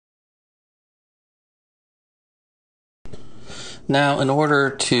Now, in order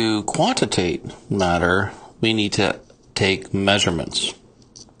to quantitate matter, we need to take measurements.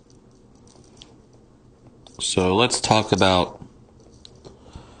 So let's talk about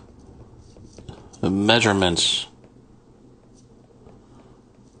the measurements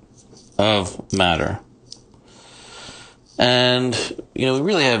of matter. And, we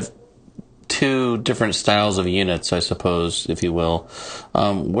really have two different styles of units, I suppose, if you will.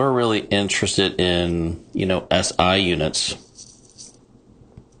 We're really interested in, SI units.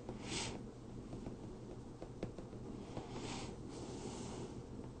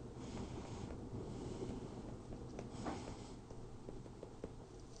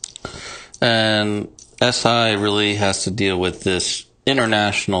 And SI really has to deal with this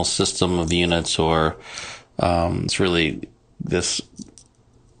international system of units, or it's really this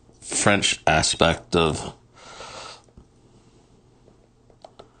French aspect of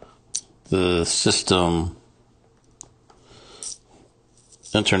the system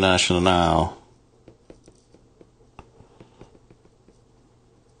international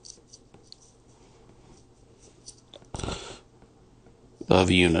of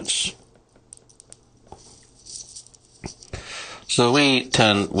units. So we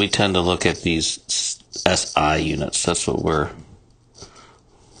tend to look at these SI units. That's what we're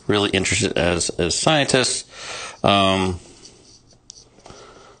really interested as scientists.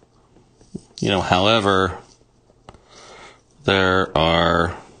 However, there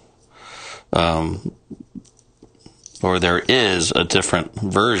are or there is a different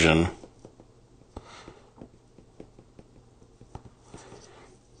version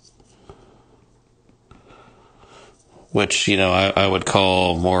which, I would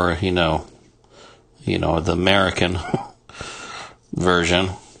call more, the American version.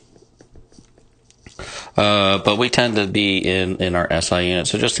 But we tend to be in our SI unit.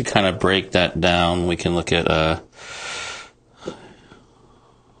 So just to kind of break that down, we can look at,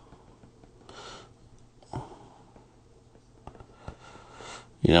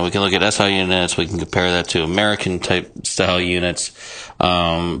 we can look at SI units, we can compare that to American type style units,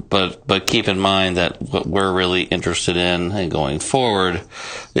 but keep in mind that what we're really interested in and going forward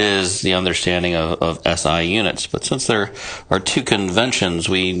is the understanding of SI units. But since there are two conventions,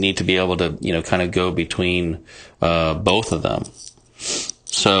 we need to be able to, kind of go between both of them.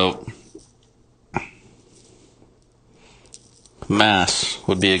 So mass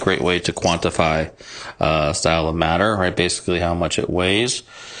would be a great way to quantify style of matter, right? Basically how much it weighs.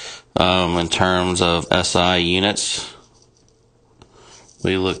 In terms of SI units,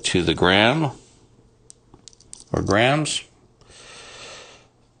 we look to the gram or grams.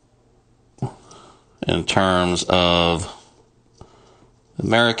 In terms of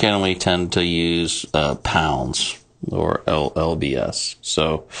American, we tend to use pounds or lbs.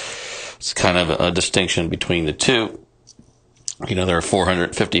 So it's kind of a distinction between the two. There are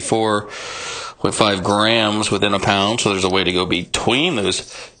 454.5 grams within a pound, so there's a way to go between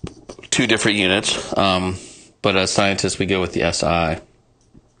those two different units. But as scientists, we go with the SI.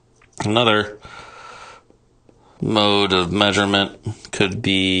 Another mode of measurement could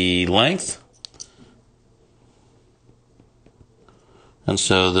be length. And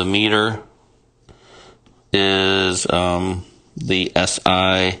so the meter is the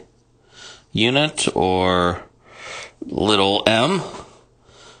SI unit, or little m.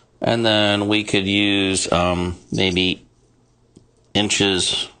 And then we could use maybe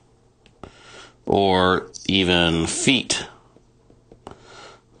inches or even feet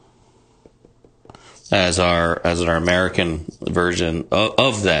as our American version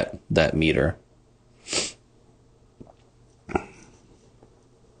of that meter.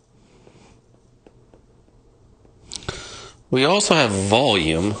 We also have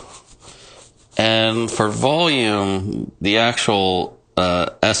volume, and for volume, the actual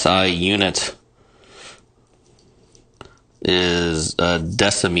SI unit is a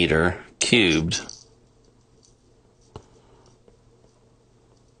decimeter cubed.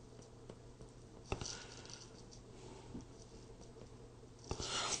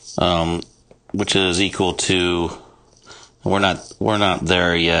 Which is equal to, we're not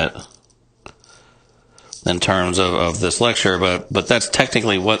there yet in terms of this lecture, but that's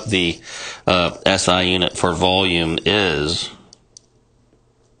technically what the SI unit for volume is.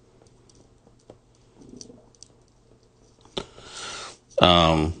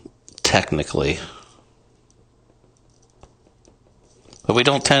 Technically. But we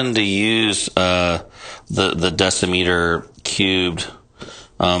don't tend to use the decimeter cubed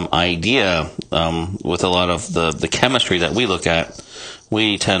idea with a lot of the chemistry that we look at.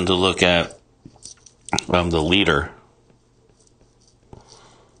 We tend to look at the liter,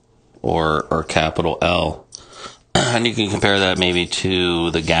 or capital L, And you can compare that maybe to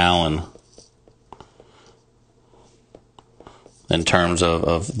the gallon in terms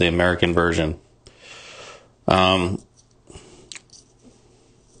of the American version.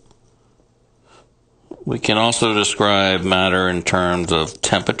 We can also describe matter in terms of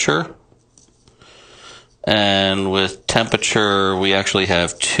temperature. And with temperature, we actually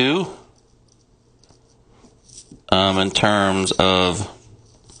have two. In terms of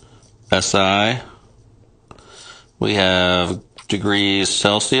SI, we have degrees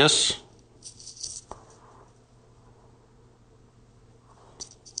Celsius.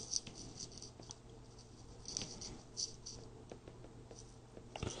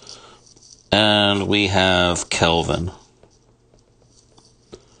 And we have Kelvin.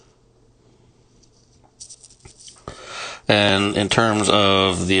 And in terms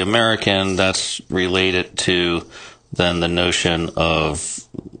of the American, that's related to then the notion of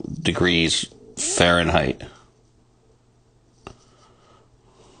degrees Fahrenheit.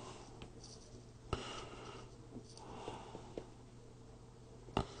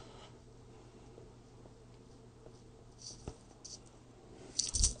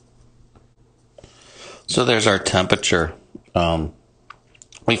 So there's our temperature.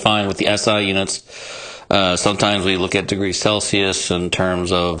 We find with the SI units, sometimes we look at degrees Celsius in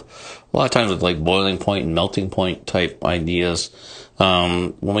terms of, a lot of times with like boiling point and melting point type ideas.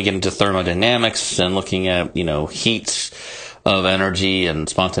 When we get into thermodynamics and looking at, heats of energy and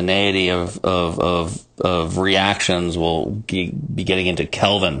spontaneity of reactions, we'll be getting into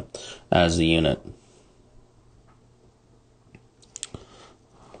Kelvin as the unit.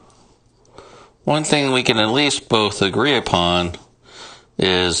 One thing we can at least both agree upon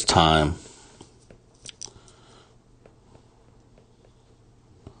is time.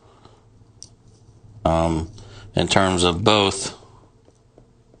 In terms of both,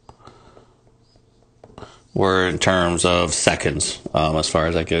 we're in terms of seconds as far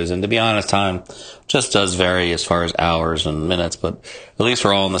as that goes. And to be honest, time just does vary as far as hours and minutes, but at least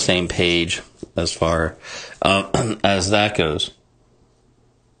we're all on the same page as far as that goes.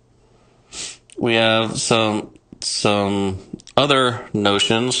 We have some other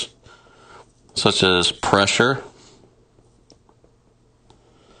notions, such as pressure.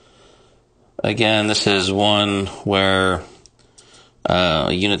 Again, this is one where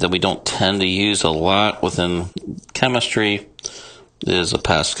a unit that we don't tend to use a lot within chemistry is a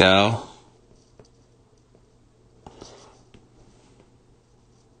Pascal.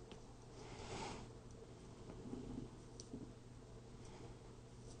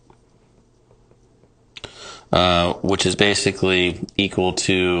 Which is basically equal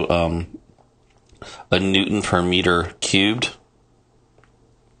to a Newton per meter cubed.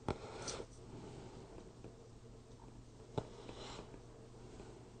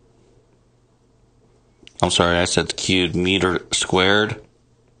 I'm sorry, I said cubed, meter squared.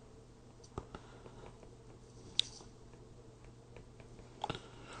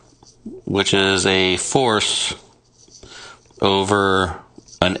 Which is a force over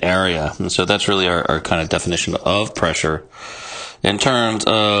an area. And so that's really our kind of definition of pressure. In terms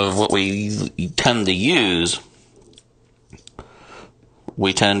of what we tend to use,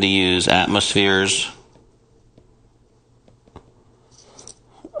 we tend to use atmospheres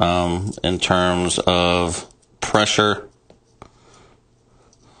in terms of pressure,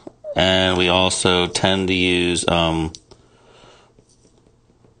 and we also tend to use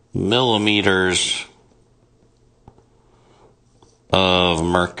millimeters of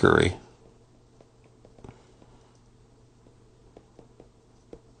mercury.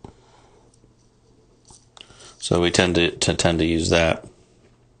 So we tend to use that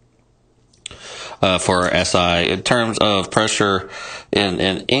for our SI. In terms of pressure in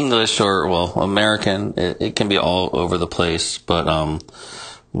English or, well, American, it can be all over the place, but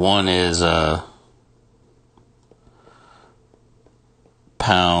one is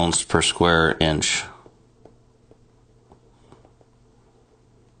pounds per square inch.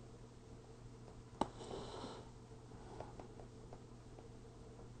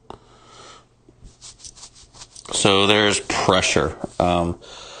 So there's pressure.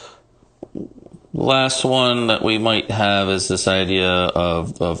 Last one that we might have is this idea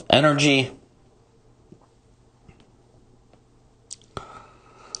of energy.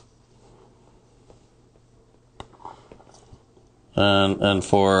 And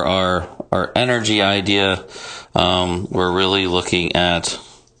for our energy idea, we're really looking at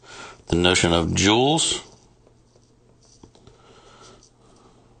the notion of joules.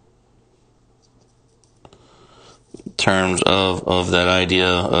 In terms of that idea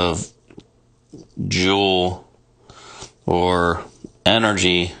of joule or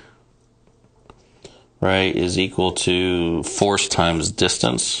energy right, is equal to force times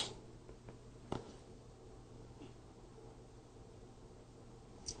distance.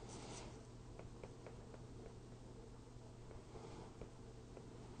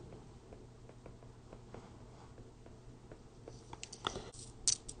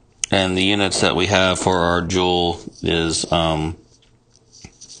 And the units that we have for our joule is, well,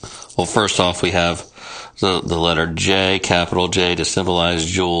 first off, we have the letter J, capital J, to symbolize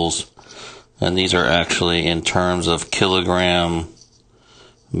joules. And these are actually in terms of kilogram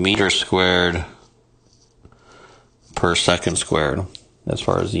meter squared per second squared, as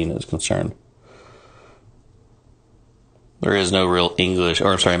far as the unit is concerned. There is no real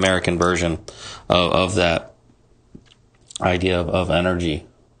American version of that idea of energy.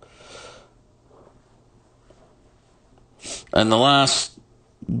 And the last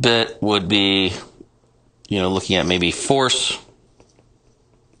bit would be, looking at maybe force.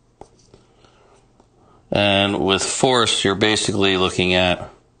 And with force, you're basically looking at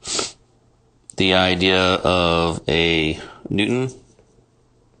the idea of a Newton,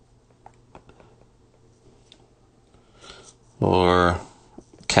 or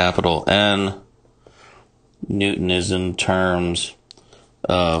capital N. Newton is in terms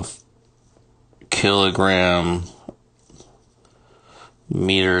of kilogram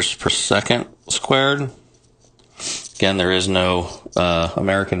meters per second squared. Again, there is no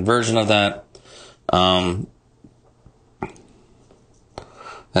American version of that. And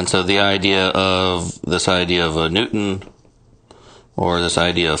so the idea of a Newton, or this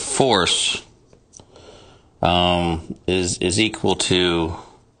idea of force, is equal to,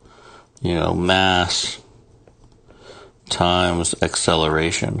 mass times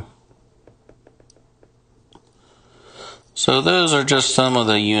acceleration. So those are just some of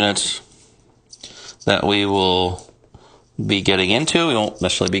the units that we will be getting into. We won't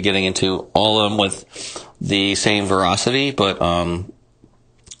necessarily be getting into all of them with the same veracity, but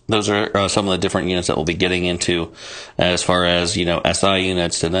those are some of the different units that we'll be getting into, as far as, SI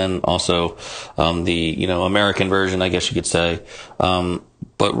units, and then also the, American version, I guess you could say.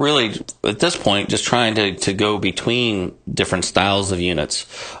 But really, at this point, just trying to go between different styles of units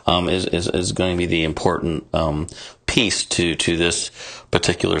is going to be the important piece to this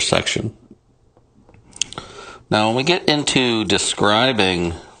particular section. Now, when we get into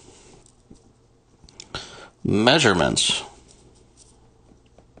describing measurements,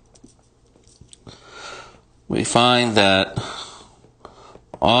 we find that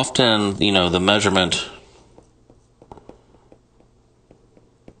often, the measurement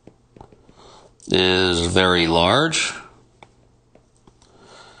is very large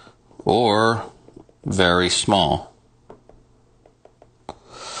or very small.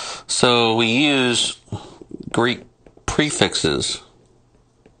 So we use Greek prefixes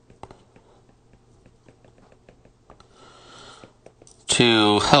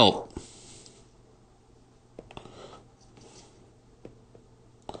to help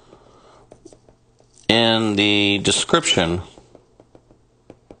in the description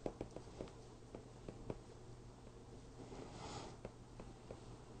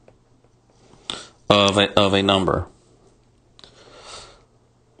of a number.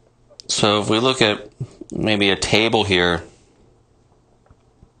 So if we look at maybe a table here,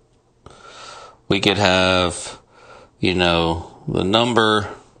 we could have, the number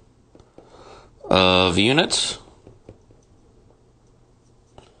of units.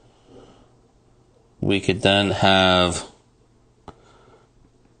 We could then have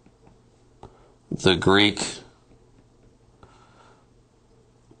the Greek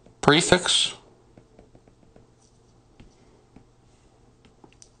prefix.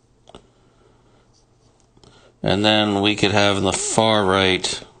 And then we could have in the far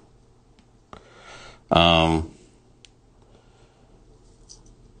right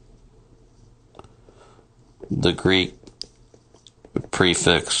the Greek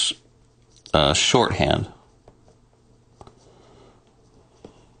prefix shorthand.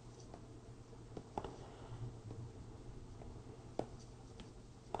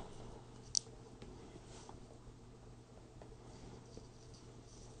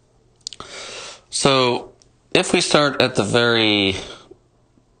 So if we start at the very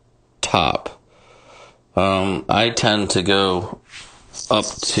top, I tend to go up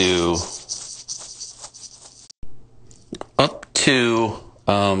to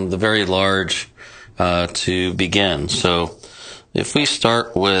the very large to begin. So if we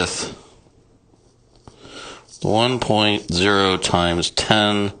start with 1.0 times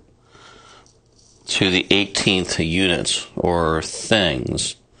 10 to the 18th units, or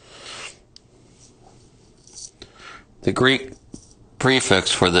things, the Greek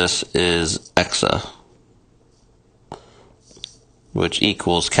prefix for this is exa. which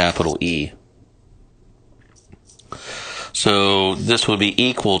equals capital E. So this would be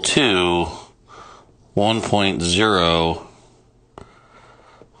equal to 1.0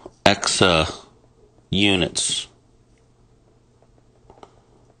 exa units,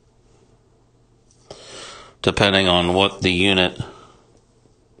 depending on what the unit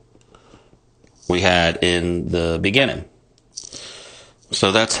we had in the beginning.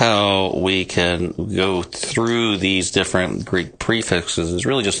 So that's how we can go through these different Greek prefixes, is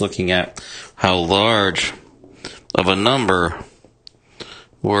really just looking at how large of a number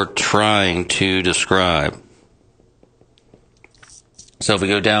we're trying to describe. So if we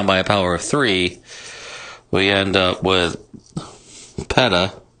go down by a power of 3, we end up with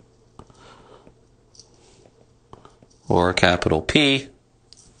peta, or capital P,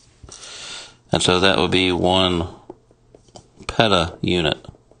 and so that would be 1 peta unit.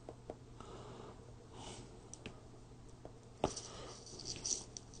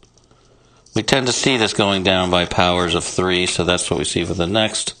 We tend to see this going down by powers of 3, so that's what we see for the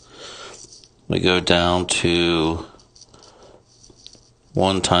next. We go down to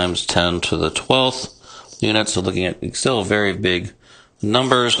 1 times 10 to the 12th units, so looking at still very big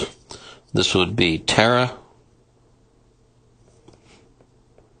numbers. This would be tera,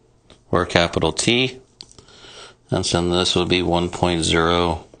 or capital T, and so this would be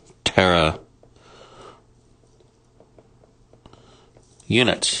 1.0 tera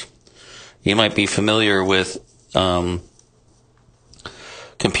units. You might be familiar with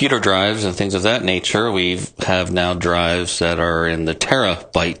computer drives and things of that nature. We have now drives that are in the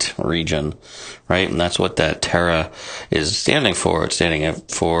terabyte region, right? And that's what that tera is standing for. It's standing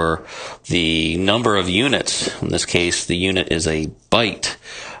for the number of units. In this case, the unit is a byte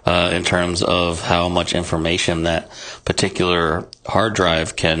in terms of how much information that particular hard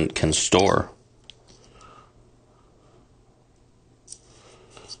drive can store.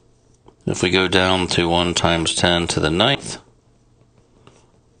 If we go down to 1 times 10 to the 9th,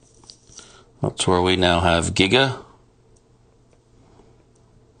 that's where we now have giga,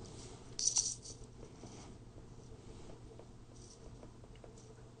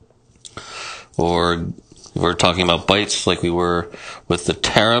 or we're talking about bytes like we were with the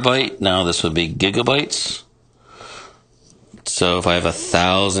terabyte. Now this would be gigabytes. So if I have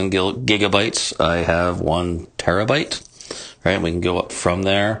 1,000 gigabytes, I have 1 terabyte, right? We can go up from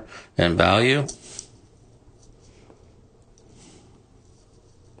there in value.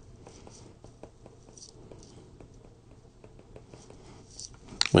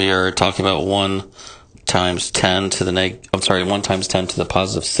 We are talking about 1 times 10 to the 1 times 10 to the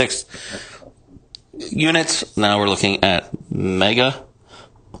positive 6 units. Now we're looking at mega.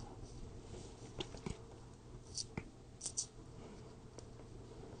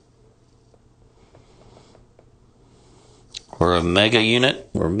 Or a mega unit,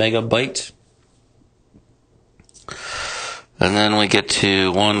 or megabyte. And then we get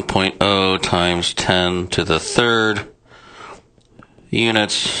to 1.0 times 10 to the 3rd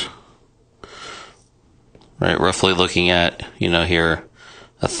units. Right, roughly looking at, here,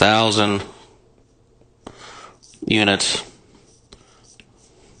 1,000 units.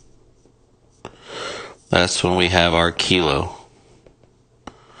 That's when we have our kilo.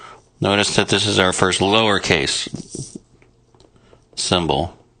 Notice that this is our first lowercase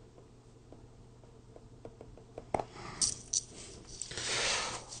symbol.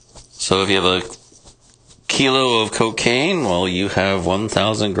 So if you have a kilo of cocaine, well, you have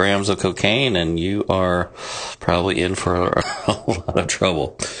 1,000 grams of cocaine, and you are probably in for a lot of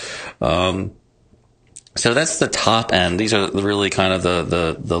trouble. So that's the top end. These are really kind of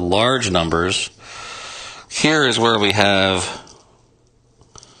the large numbers. Here is where we have,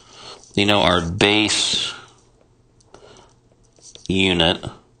 our base unit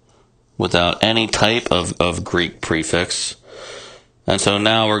without any type of Greek prefix. And so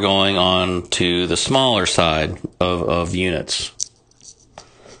now we're going on to the smaller side of units.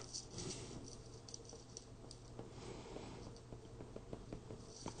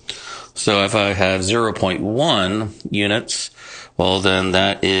 So if I have 0.1 units, well, then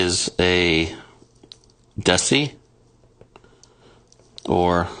that is a deci,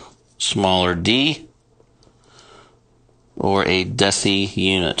 or smaller d, or a deci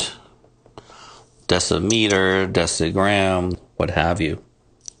unit. Decimeter, decigram, what have you.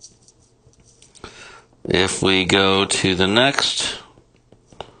 If we go to the next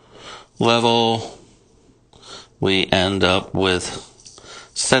level, we end up with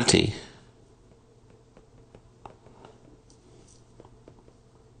centi.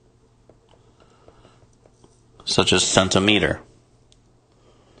 Such as centimeter.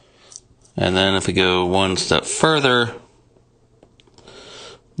 And then if we go one step further,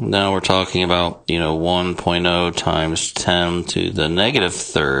 Now we're talking about, 1.0 times 10 to the negative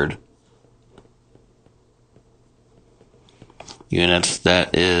third units.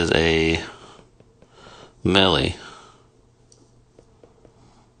 That is a milli.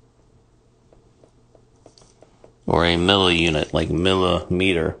 Or a milliunit, like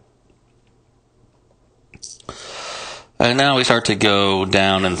millimeter. And now we start to go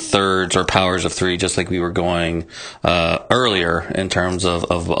down in thirds or powers of 3, just like we were going earlier in terms of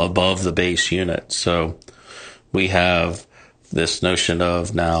above the base unit. So we have this notion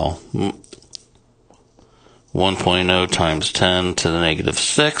of now 1.0 times 10 to the negative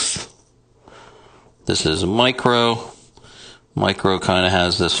 6. This is micro. Micro kind of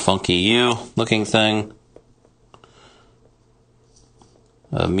has this funky U looking thing.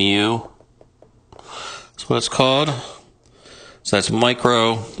 Mu. That's what it's called. So that's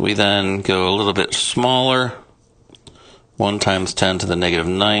micro. We then go a little bit smaller. 1 times 10 to the negative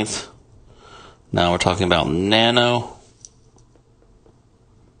 9th. Now we're talking about nano.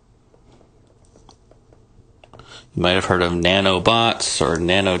 You might have heard of nanobots or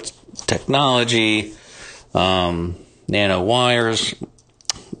nanotechnology, nano wires,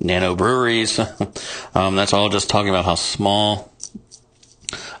 nano breweries. That's all just talking about how small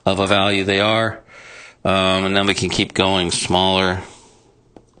of a value they are. And then we can keep going smaller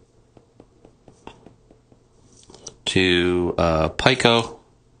to pico.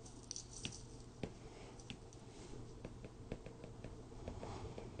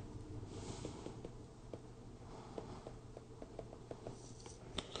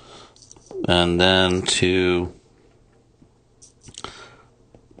 And then to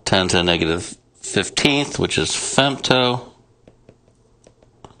 10 to the negative 15th, which is femto.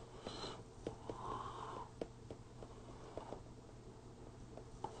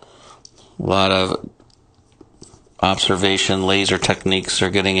 A lot of observation laser techniques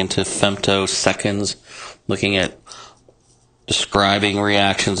are getting into femtoseconds, looking at describing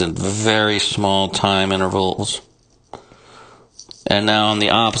reactions in very small time intervals. And now on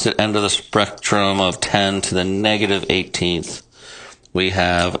the opposite end of the spectrum of 10 to the negative 18th, we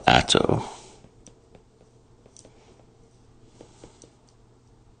have atto.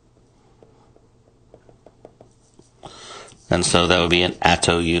 And so that would be an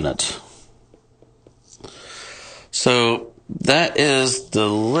atto unit. So that is the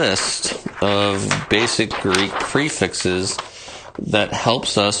list of basic Greek prefixes that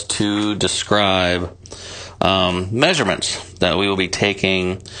helps us to describe measurements that we will be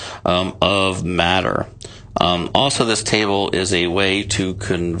taking of matter. Also, this table is a way to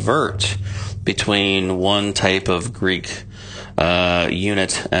convert between one type of Greek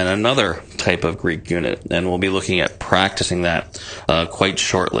unit and another type of Greek unit, and we'll be looking at practicing that quite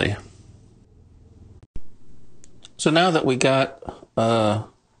shortly. So now that we got a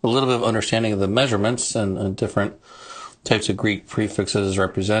little bit of understanding of the measurements and different types of Greek prefixes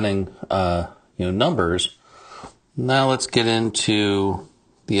representing numbers, now let's get into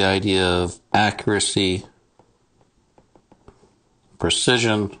the idea of accuracy,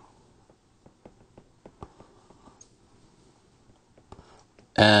 precision,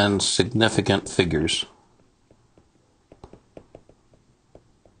 and significant figures.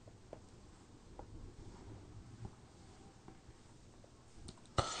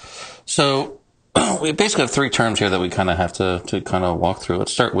 So we basically have 3 terms here that we kind of have to kind of walk through.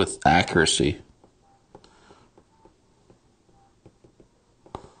 Let's start with accuracy.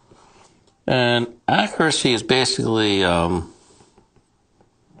 And accuracy is basically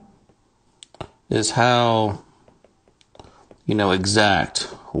is how exact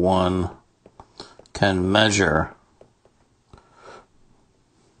one can measure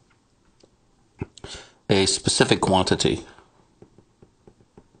a specific quantity.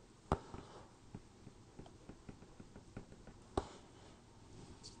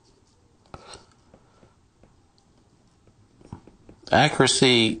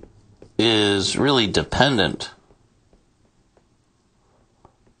 Accuracy is really dependent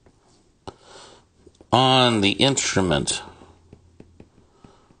on the instrument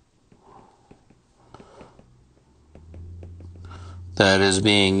that is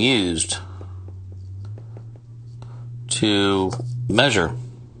being used to measure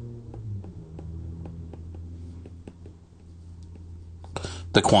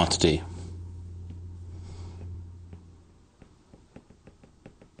the quantity.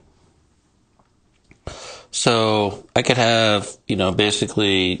 So I could have,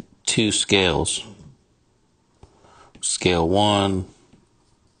 basically 2 scales. Scale 1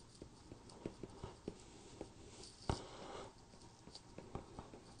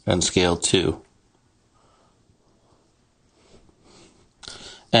 and scale 2.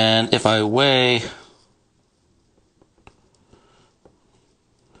 And if I weigh,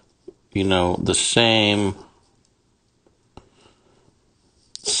 the same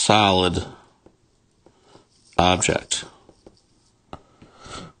solid object,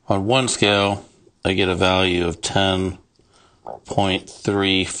 on one scale, I get a value of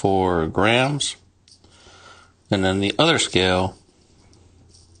 10.34 grams. And then the other scale,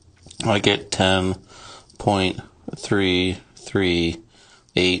 I get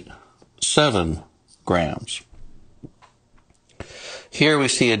 10.3387 grams. Here we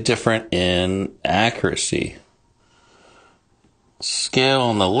see a difference in accuracy. Scale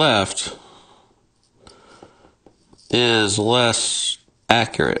on the left is less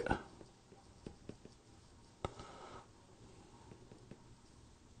accurate.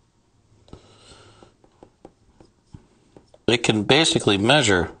 It can basically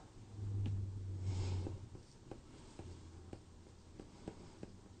measure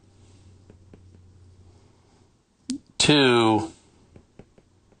to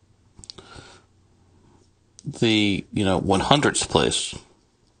the 100th place.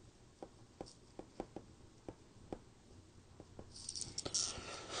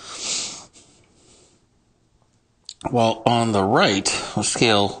 While on the right,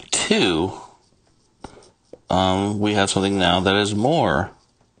 scale 2, we have something now that is more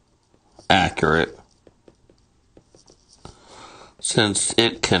accurate, since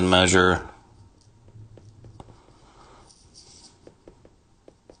it can measure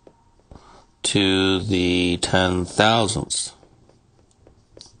to the 10,000th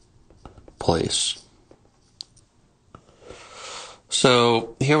place.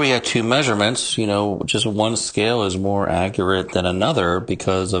 So here we have two measurements. Just one scale is more accurate than another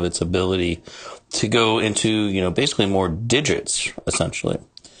because of its ability to go into, basically more digits, essentially.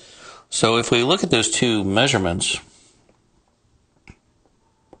 So if we look at those two measurements,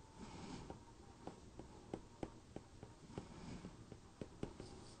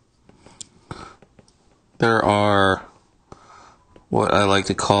 there are what I like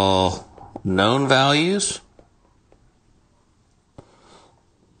to call known values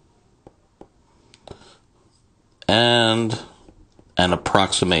and an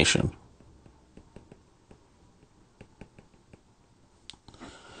approximation.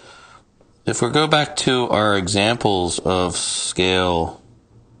 If we go back to our examples of scale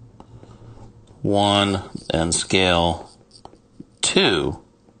 1 and scale 2,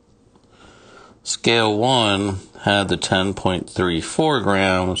 scale 1 had the 10.34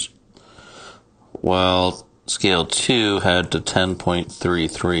 grams, while scale 2 had the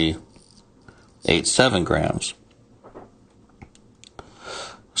 10.3387 grams.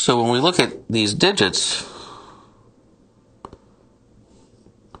 So when we look at these digits,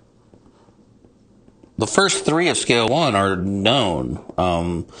 the first three of scale 1 are known,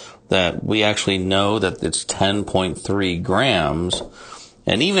 that we actually know that it's 10.3 grams.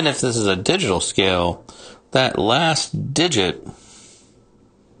 And even if this is a digital scale, that last digit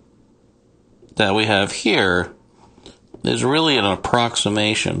that we have here is really an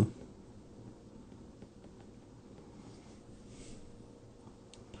approximation.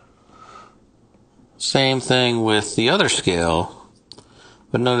 Same thing with the other scale,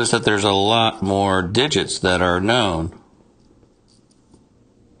 but notice that there's a lot more digits that are known.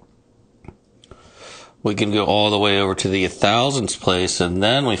 We can go all the way over to the 1,000th place, and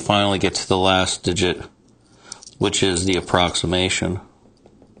then we finally get to the last digit, which is the approximation.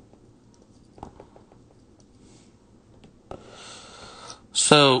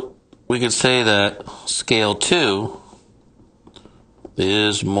 So we could say that scale 2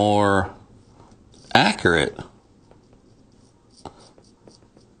 is more accurate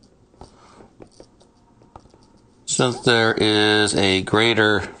since there is a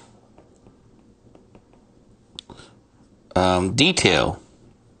greater detail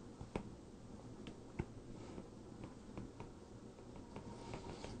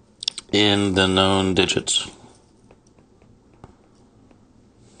in the known digits.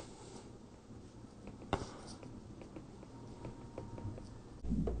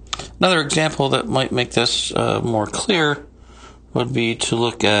 Another example that might make this more clear would be to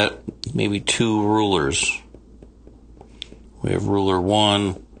look at maybe two rulers. We have ruler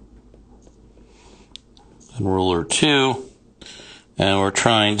 1 and ruler 2, and we're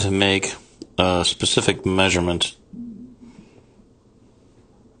trying to make a specific measurement.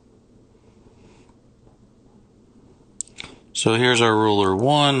 So here's our ruler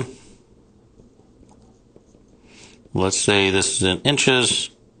 1. Let's say this is in inches.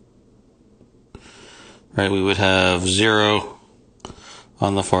 Right, we would have 0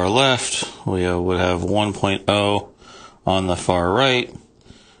 on the far left. We would have 1.0 on the far right.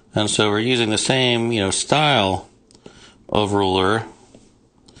 And so we're using the same, style of ruler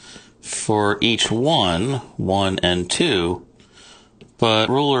for each 1 and 2, but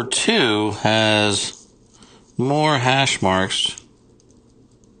ruler 2 has more hash marks,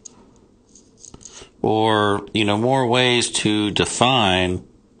 or, more ways to define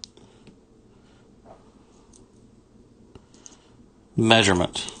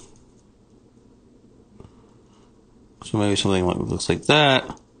measurement. So maybe something that looks like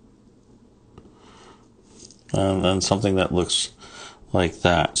that, and then something that looks like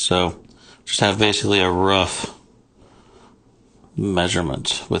that. So just have basically a rough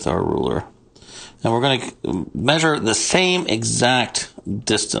measurement with our ruler. And we're going to measure the same exact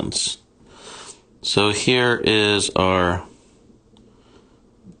distance. So here is our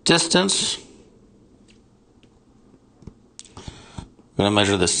distance. We're going to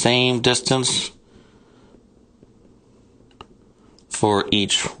measure the same distance for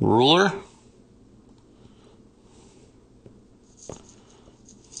each ruler.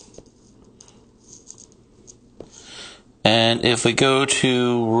 And if we go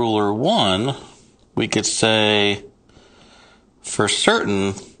to ruler 1, we could say, for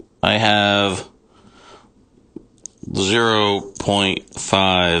certain, I have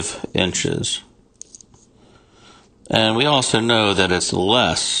 0.5 inches. And we also know that it's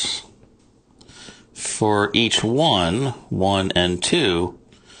less for each 1 and 2,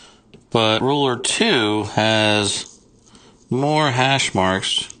 but ruler 2 has more hash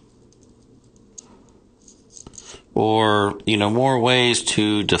marks, or, more ways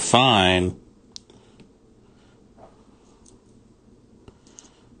to define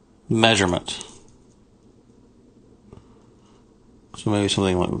measurement. So maybe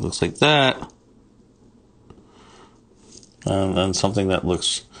something that looks like that, and then something that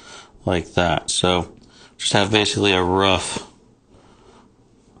looks like that. So just have basically a rough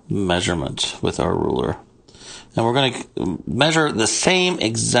measurement with our ruler. And we're going to measure the same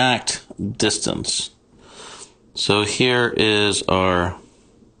exact distance. So here is our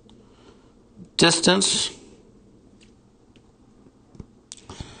distance.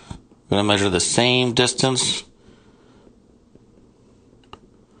 We're going to measure the same distance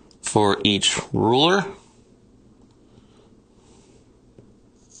for each ruler.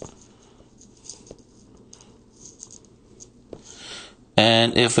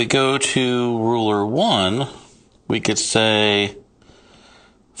 And if we go to ruler 1, we could say,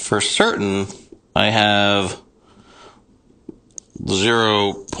 for certain, I have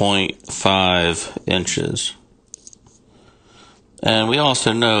 0.5 inches. And we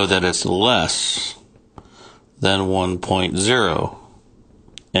also know that it's less than 1.0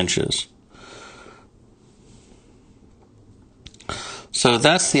 inches. So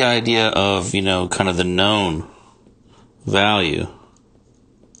that's the idea of, kind of the known value.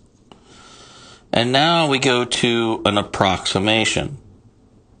 And now we go to an approximation,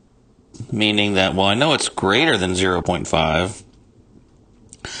 meaning that, well, I know it's greater than 0.5.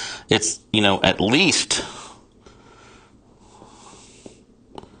 It's, at least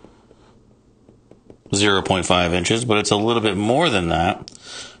 0.5 inches, but it's a little bit more than that.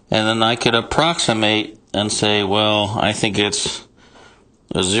 And then I could approximate and say, well, I think it's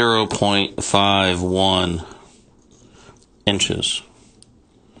 0.51 inches.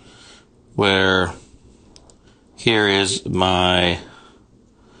 Where here is my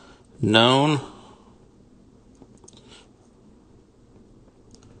known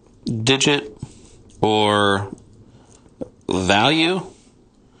digit or value,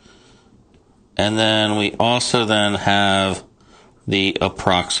 and then we also then have the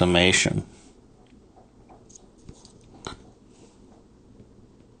approximation.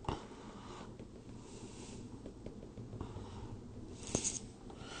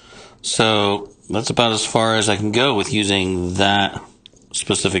 So that's about as far as I can go with using that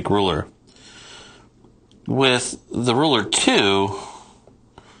specific ruler. With the ruler 2,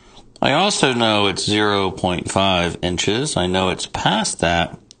 I also know it's 0.5 inches. I know it's past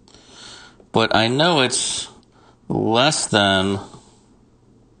that, but I know it's less than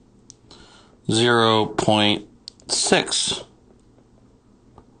 0.6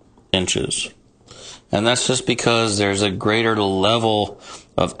 inches. And that's just because there's a greater level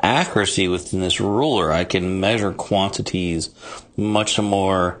of accuracy within this ruler. I can measure quantities much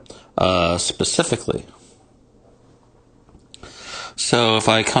more specifically. So if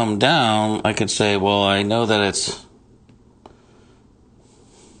I come down, I could say, well, I know that it's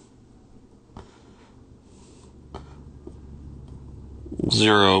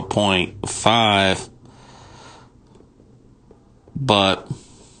 0.5, but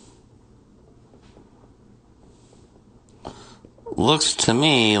looks to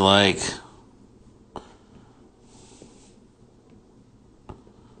me like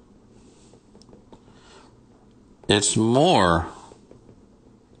it's more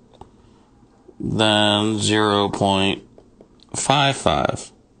than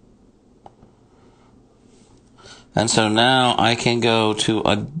 0.55. And so now I can go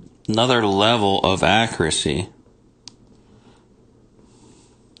to another level of accuracy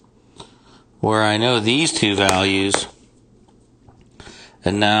where I know these two values,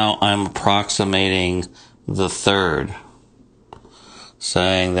 and now I'm approximating the third,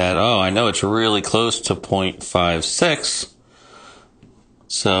 saying that, oh, I know it's really close to 0.56,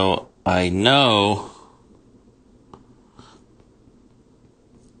 so I know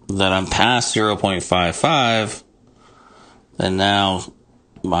that I'm past 0.55, and now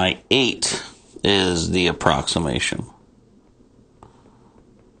my 8 is the approximation.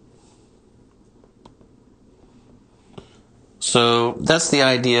 So that's the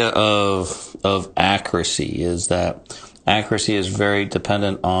idea of accuracy, is that accuracy is very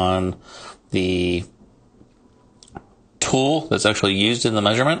dependent on the tool that's actually used in the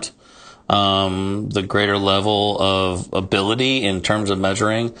measurement, the greater level of ability in terms of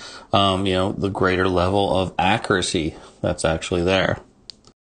measuring, the greater level of accuracy that's actually there.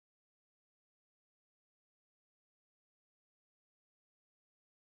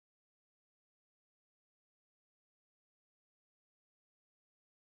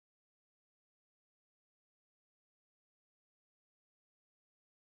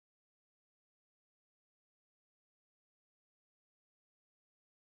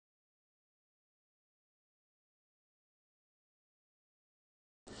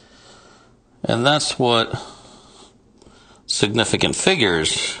 And that's what significant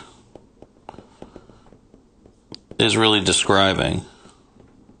figures is really describing.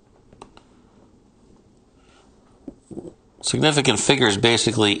 Significant figures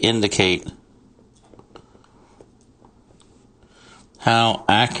basically indicate how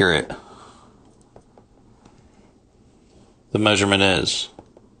accurate the measurement is.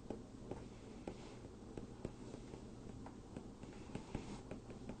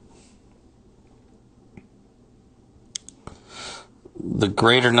 The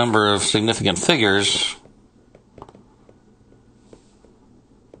greater number of significant figures,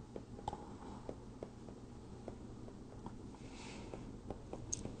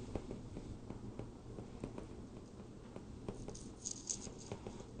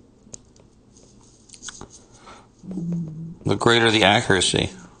 the greater the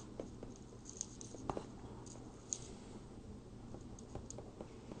accuracy.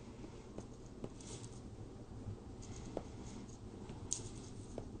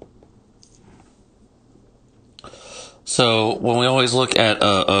 So when we always look at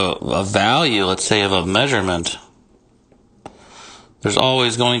a value, let's say, of a measurement, there's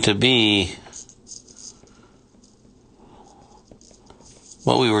always going to be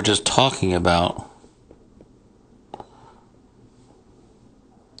what we were just talking about.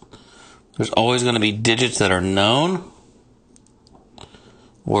 There's always going to be digits that are known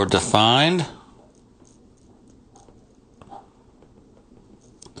or defined,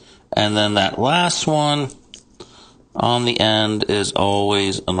 and then that last one on the end is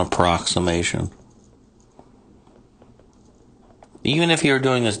always an approximation, even if you're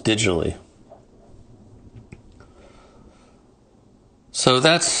doing this digitally. So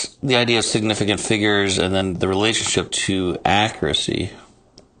that's the idea of significant figures, and then the relationship to accuracy.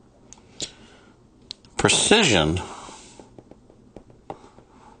 Precision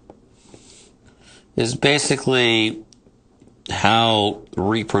is basically how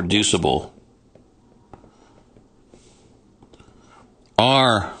reproducible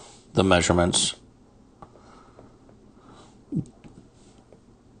are the measurements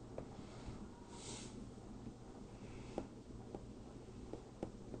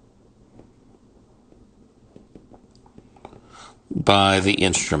by the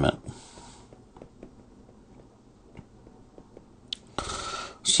instrument.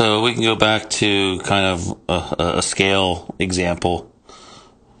 So we can go back to kind of a scale example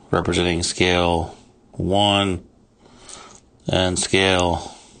representing scale 1 and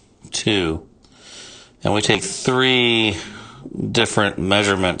scale 2. And we take 3 different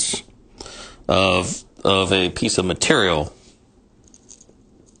measurements of a piece of material.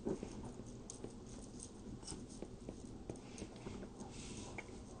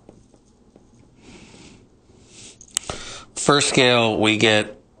 First scale, we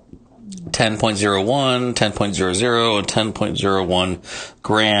get 10.01, 10.00, and 10.01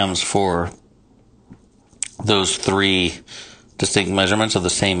 grams for those 3 distinct measurements of the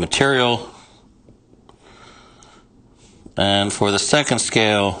same material. And for the second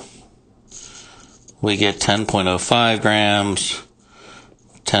scale, we get 10.05 grams,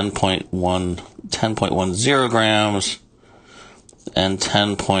 10.10 grams, and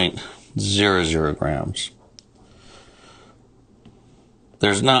 10.00 grams.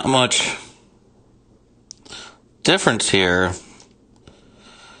 There's not much difference here.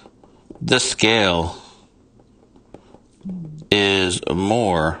 This scale is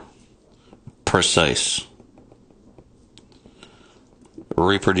more precise,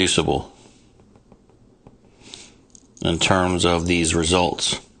 reproducible in terms of these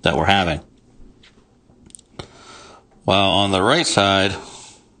results that we're having. While on the right side,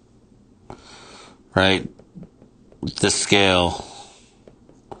 right, this scale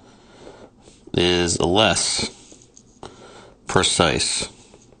is less precise,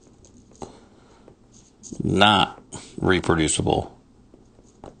 not reproducible.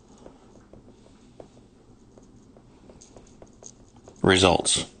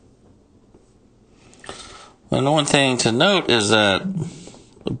 Results. And one thing to note is that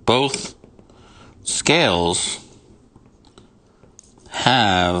both scales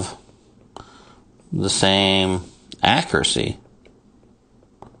have the same accuracy,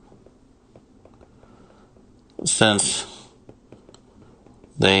 since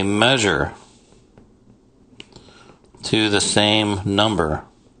they measure to the same number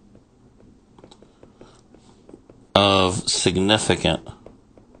of significant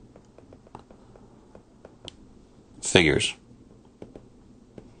figures.